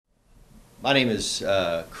My name is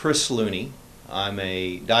Chris Looney. I'm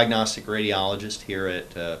a diagnostic radiologist here at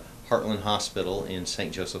Heartland Hospital in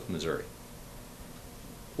St. Joseph, Missouri.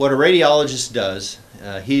 What a radiologist does,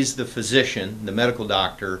 he's the physician, the medical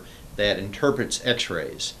doctor that interprets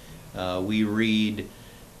x-rays. We read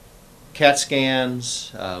CAT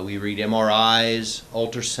scans, we read MRIs,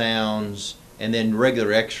 ultrasounds, and then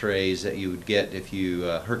regular x-rays that you would get if you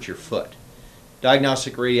hurt your foot.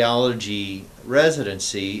 Diagnostic radiology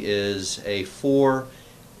residency is a 4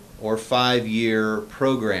 or 5 year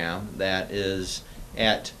program that is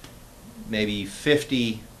at maybe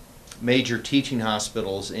 50 major teaching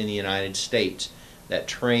hospitals in the United States that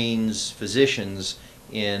trains physicians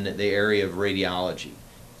in the area of radiology.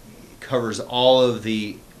 It covers all of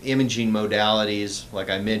the imaging modalities, like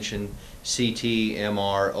I mentioned, CT,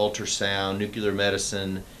 MR, ultrasound, nuclear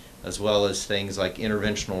medicine, as well as things like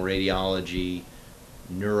interventional radiology,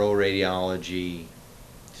 neuroradiology,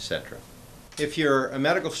 etc. If you're a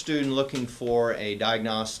medical student looking for a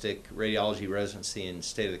diagnostic radiology residency in the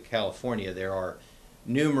state of California, there are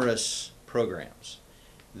numerous programs.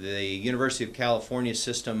 The University of California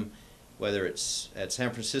system, whether it's at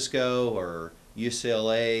San Francisco or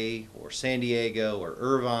UCLA or San Diego or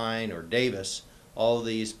Irvine or Davis, all of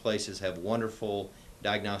these places have wonderful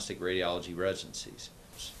diagnostic radiology residencies.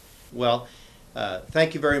 Well,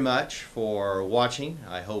 thank you very much for watching.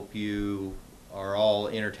 I hope you are all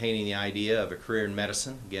entertaining the idea of a career in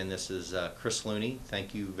medicine. Again, this is Chris Looney.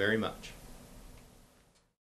 Thank you very much.